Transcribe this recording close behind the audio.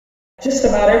Just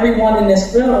about everyone in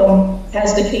this room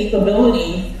has the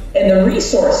capability and the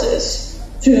resources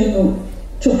to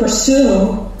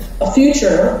pursue a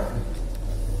future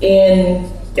in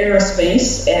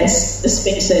aerospace and the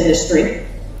space industry.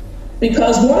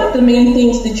 Because one of the main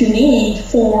things that you need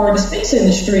for the space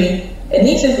industry and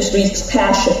these industries is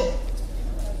passion.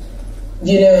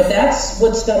 You know, that's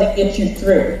what's going to get you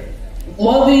through.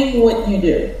 Loving what you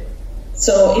do.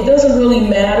 So it doesn't really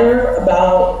matter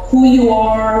about who you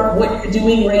are, what you're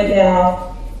doing right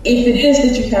now. If it is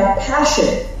that you have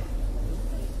passion,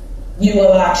 you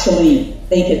will actually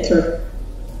make it through.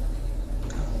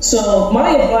 So my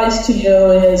advice to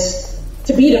you is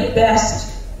to be the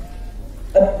best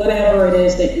at whatever it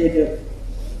is that you're doing.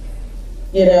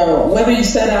 You know, whether you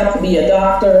set out to be a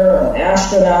doctor or an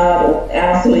astronaut or an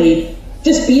athlete,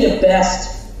 just be the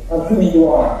best of who you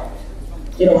are.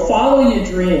 You know, follow your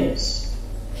dreams.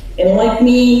 And like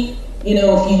me, you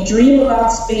know, if you dream about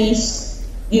space,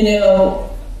 you know,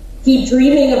 keep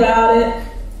dreaming about it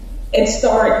and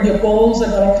start. Your goals are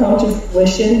going to come to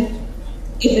fruition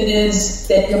if it is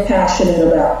that you're passionate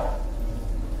about.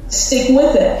 Stick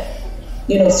with it.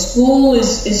 You know, school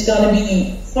is going to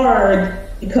be hard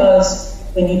because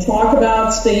when you talk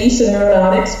about space and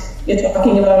aeronautics, you're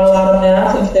talking about a lot of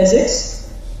math and physics.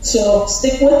 So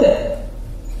stick with it.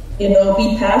 You know,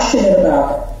 be passionate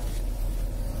about it.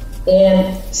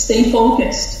 And stay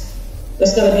focused.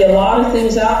 There's going to be a lot of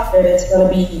things out there that's going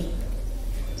to be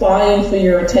vying for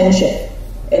your attention.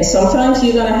 And sometimes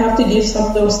you're going to have to give some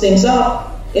of those things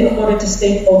up in order to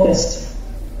stay focused.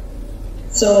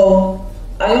 So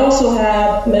I also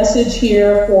have a message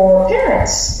here for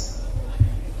parents.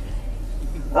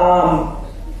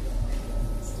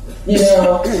 You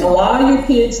know, allow your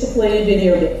kids to play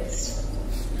video games.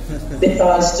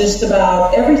 Because just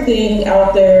about everything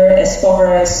out there as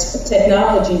far as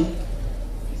technology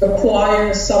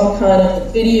requires some kind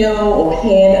of video or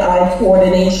hand-eye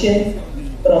coordination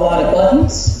with a lot of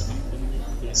buttons.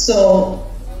 So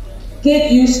get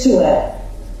used to it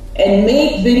and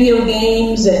make video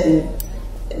games and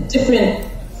different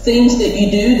things that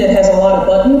you do that has a lot of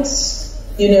buttons,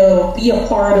 you know, be a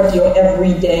part of your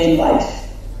everyday life.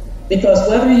 Because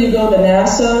whether you go to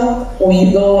NASA or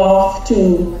you go off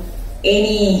to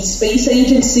any space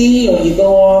agency or you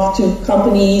go off to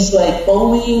companies like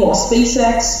Boeing or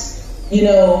SpaceX, you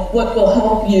know, what will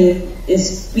help you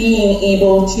is being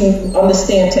able to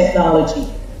understand technology.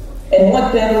 And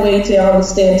what better way to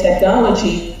understand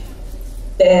technology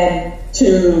than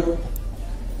to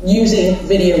using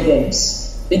video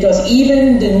games? Because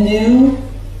even the new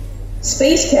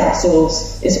space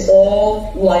capsules is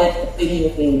all like a video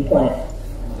game plan,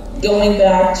 going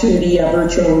back to the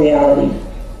virtual reality.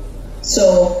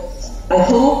 So I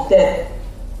hope that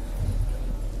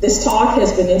this talk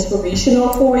has been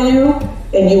inspirational for you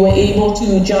and you were able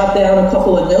to jot down a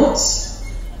couple of notes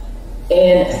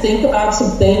and think about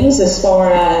some things as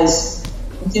far as,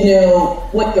 you know,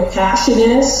 what your passion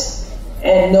is,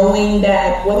 and knowing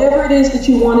that whatever it is that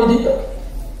you want to do,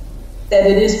 that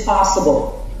it is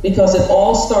possible, because it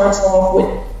all starts off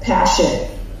with passion,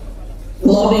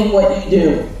 loving what you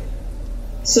do.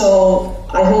 So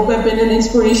I hope I've been an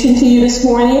inspiration to you this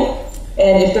morning,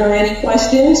 and if there are any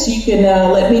questions, you can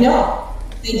let me know.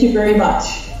 Thank you very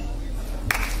much.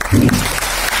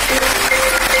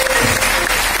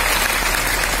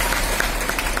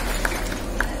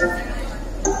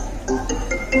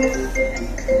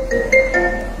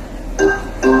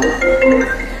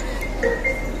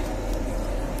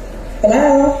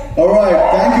 Hello. All right,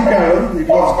 thank you, Carol. It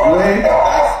was great.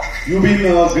 You've been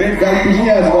a great guide to me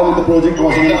as well in the Project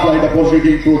Washington Flight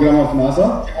Opportunity Program of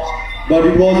NASA. But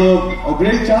it was a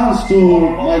great chance to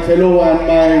my fellow and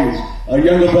my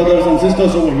younger brothers and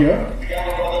sisters over here.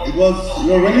 It was,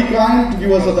 you're really kind to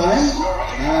give us a time,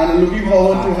 and looking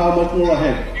forward to have much more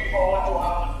ahead.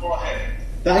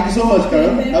 Thank you so much,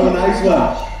 Carol. Have a nice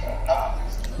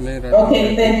one.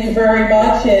 Okay, thank you very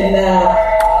much, and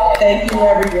thank you,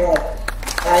 everyone.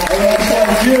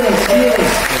 Cheers, cheers.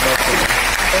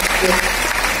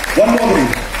 One more thing.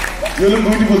 You look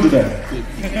beautiful today.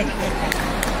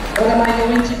 What am I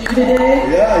going to do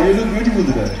today? Yeah, you look beautiful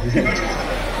today.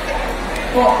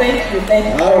 Oh, thank you, thank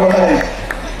you. All right.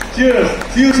 Cheers.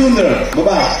 See you soon there.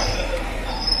 Bye-bye.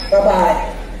 Bye-bye.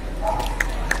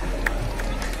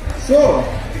 So,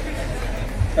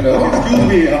 hello. Excuse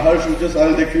me, Harsh, just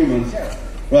I'll take a few minutes.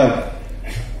 Right.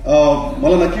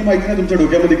 मला नक्की माहिती नाही तुमच्या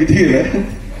डोक्यामध्ये किती आहे.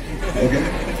 Okay.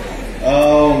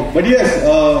 But yes,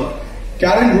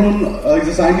 Karen Bryn is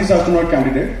a scientist astronaut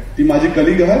candidate. ती माझी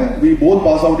colleague आहे. We both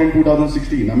passed out in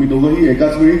 2016. आम्ही दोघंही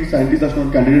एकाच वेळी scientist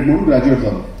astronaut candidate म्हणून graduate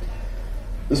झालो.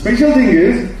 The special thing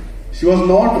is, she was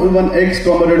not even x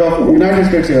comrade of United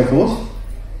states air force,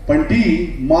 पण ती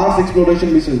मार्स एक्सप्लोरेशन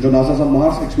मिशन, जो नासाचा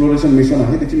मार्स एक्सप्लोरेशन मिशन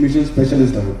आहे त्याची मिशन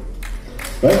स्पेशलिस्ट आहे.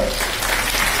 Right.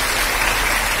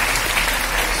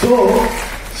 So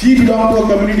she belong to a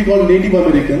community called native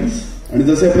Americans. आणि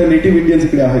जसे आपले native Indians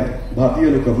इकडे आहेत, भारतीय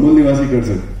लोक, मूल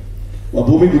निवासीकडचे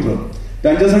भूमिपुत्र,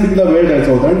 त्यांच्यासाठी तिला वेळ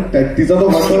द्यायचा होता. आणि तिचा तो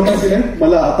वाटत होता की नाही,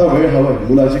 मला आता वेळ हवाय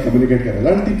मुलाशी कम्युनिकेट करायला,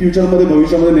 आणि ती फ्युचरमध्ये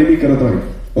भविष्यामध्ये नेहमी करत राहील.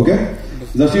 ओके.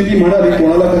 जशी ती म्हणाली,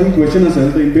 कोणाला काही क्वेश्चन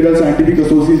असेल तर इम्पिरियल सायंटिफिक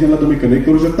असोसिएशनला तुम्ही कनेक्ट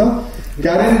करू शकता.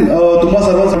 कॅरेन तुम्हा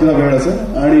सर्वांसाठीचा वेळ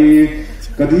असेल, आणि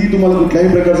कधीही तुम्हाला कुठल्याही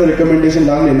प्रकारचे रेकमेंडेशन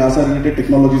लागले NASA related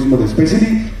टेक्नॉलॉजीजमध्ये,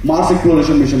 specially Mars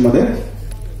exploration mission मध्ये,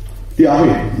 ती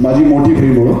आहे माझी मोठी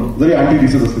बहीण म्हणून, जरी आंटी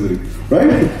दिसत असते तरी. Right.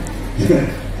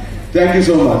 Thank you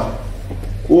so much.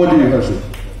 Over to you Harshu.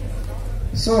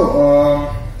 सो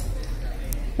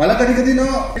मला कधी कधी ना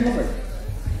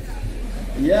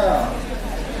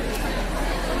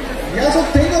या so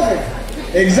think of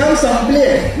it, exam संपली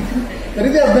आहे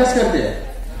तरी ते अभ्यास करते.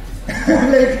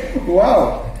 Like wow.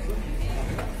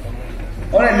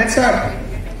 Alright, let's start.